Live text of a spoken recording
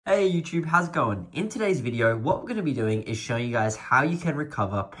Hey YouTube, how's it going? In today's video, what we're going to be doing is showing you guys how you can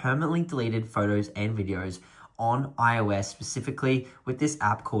recover permanently deleted photos and videos on iOS, specifically with this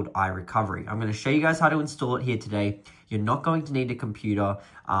app called iRecovery. I'm going to show you guys how to install it here today. You're not going to need a computer.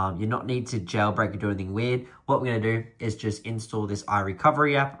 You're not need to jailbreak or do anything weird. What we're going to do is just install this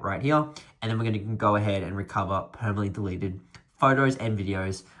iRecovery app right here, and then we're going to go ahead and recover permanently deleted photos and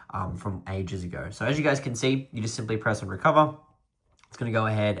videos from ages ago. So as you guys can see, you just simply press on recover. It's going to go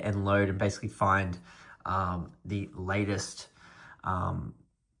ahead and load and basically find the latest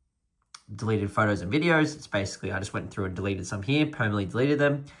deleted photos and videos. It's basically, I just went through and deleted some here, permanently deleted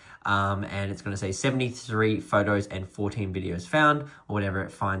them. And it's going to say 73 photos and 14 videos found, or whatever it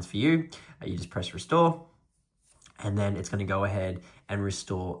finds for you. You just press restore, and then it's going to go ahead and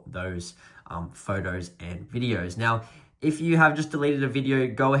restore those photos and videos. Now, if you have just deleted a video,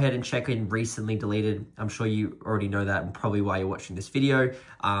 go ahead and check in recently deleted. I'm sure you already know that and probably why you're watching this video.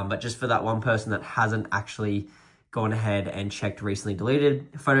 But just for that one person that hasn't actually gone ahead and checked recently deleted,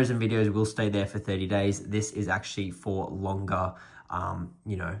 photos and videos will stay there for 30 days. This is actually for longer,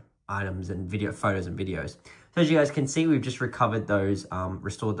 items and photos and videos. So as you guys can see, we've just recovered those,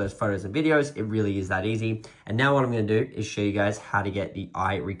 restored those photos and videos. It really is that easy. And now what I'm going to do is show you guys how to get the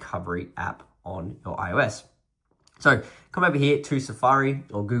iRecovery app on your iOS. So come over here to Safari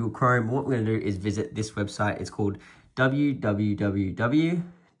or Google Chrome. What we're going to do is visit this website. It's called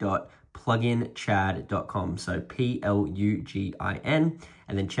www.pluginchad.com. So Plugin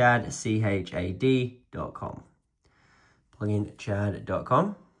and then Chad, CHAD.com.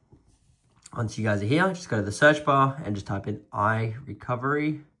 Pluginchad.com. Once you guys are here, just go to the search bar and just type in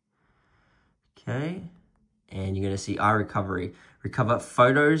iRecovery. Okay. And you're going to see iRecovery. Recover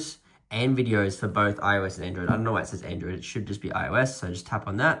photos and videos for both iOS and Android. I don't know why it says Android. It should just be iOS. So just tap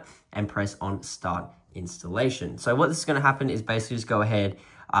on that and press on Start Installation. So what this is going to happen is basically just go ahead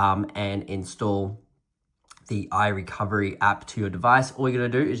and install the iRecovery app to your device. All you're going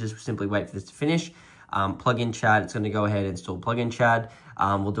to do is just simply wait for this to finish. Plugin Chad, it's going to go ahead and install Plugin Chad.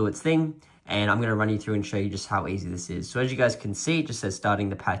 Will do its thing. And I'm going to run you through and show you just how easy this is. So as you guys can see, it just says starting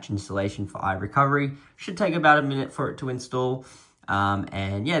the patch installation for iRecovery. Should take about a minute for it to install.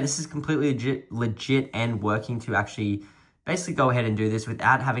 And yeah, this is completely legit and working to actually basically go ahead and do this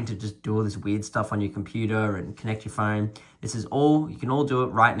without having to just do all this weird stuff on your computer and connect your phone. This is all, you can all do it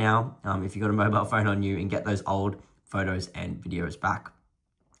right now if you've got a mobile phone on you and get those old photos and videos back.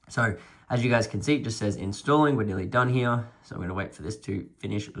 So as you guys can see, it just says installing. We're nearly done here. So I'm going to wait for this to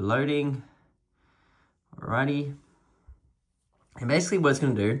finish loading. Alrighty. And basically what it's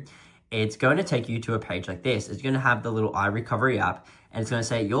going to do, it's going to take you to a page like this. It's going to have the little iRecovery app, and it's going to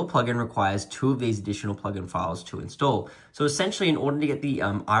say your plugin requires 2 of these additional plugin files to install. So essentially, in order to get the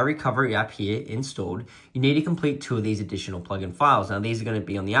iRecovery app here installed, you need to complete 2 of these additional plugin files. Now, these are going to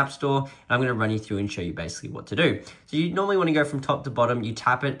be on the App Store, and I'm going to run you through and show you basically what to do. So you normally want to go from top to bottom, you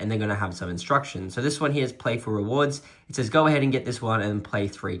tap it, and they're going to have some instructions. So this one here is play for rewards. It says go ahead and get this one and play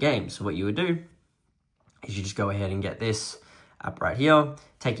 3 games. So what you would do is you just go ahead and get this app right here,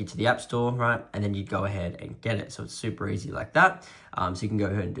 take you to the App Store, right? And then you go ahead and get it. So it's super easy like that. So you can go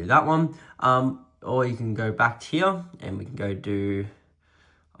ahead and do that one. Or you can go back to here and we can go do,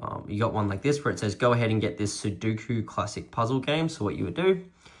 you got one like this where it says, go ahead and get this Sudoku classic puzzle game. So what you would do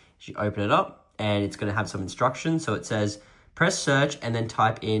is you open it up and it's going to have some instructions. So it says, press search and then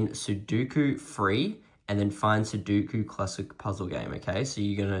type in Sudoku free and then find Sudoku classic puzzle game. Okay. So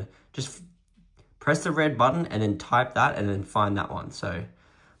you're going to just press the red button and then type that and then find that one. So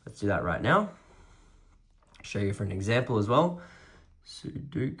let's do that right now. Show you for an example as well.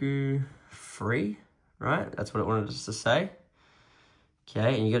 Sudoku free, right? That's what it wanted us to say.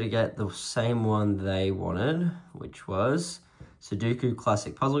 Okay, and you got to get the same one they wanted, which was Sudoku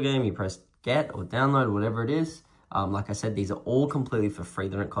classic puzzle game. You press get or download or whatever it is. Like I said, these are all completely for free.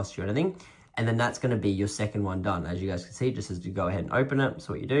 They don't cost you anything. And then that's going to be your second one done. As you guys can see, it just says to go ahead and open it.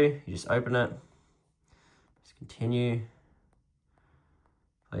 So what you do, you just open it. Continue,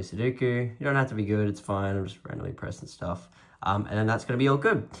 play Sudoku. You don't have to be good, it's fine. I'm just randomly pressing stuff. And then that's going to be all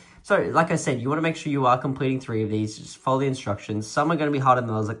good. So like I said, you want to make sure you are completing 3 of these. Just follow the instructions. Some are going to be harder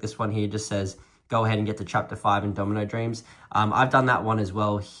than others, like this one here just says, go ahead and get to chapter 5 in Domino Dreams. I've done that one as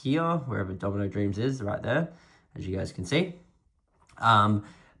well here, wherever Domino Dreams is, right there, as you guys can see.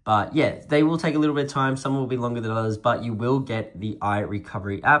 But yeah, they will take a little bit of time. Some will be longer than others, but you will get the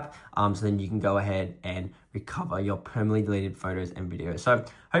iRecovery app. So then you can go ahead and recover your permanently deleted photos and videos. So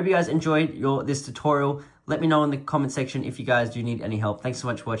hope you guys enjoyed this tutorial. Let me know in the comment section if you guys do need any help. Thanks so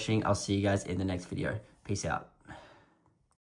much for watching. I'll see you guys in the next video. Peace out.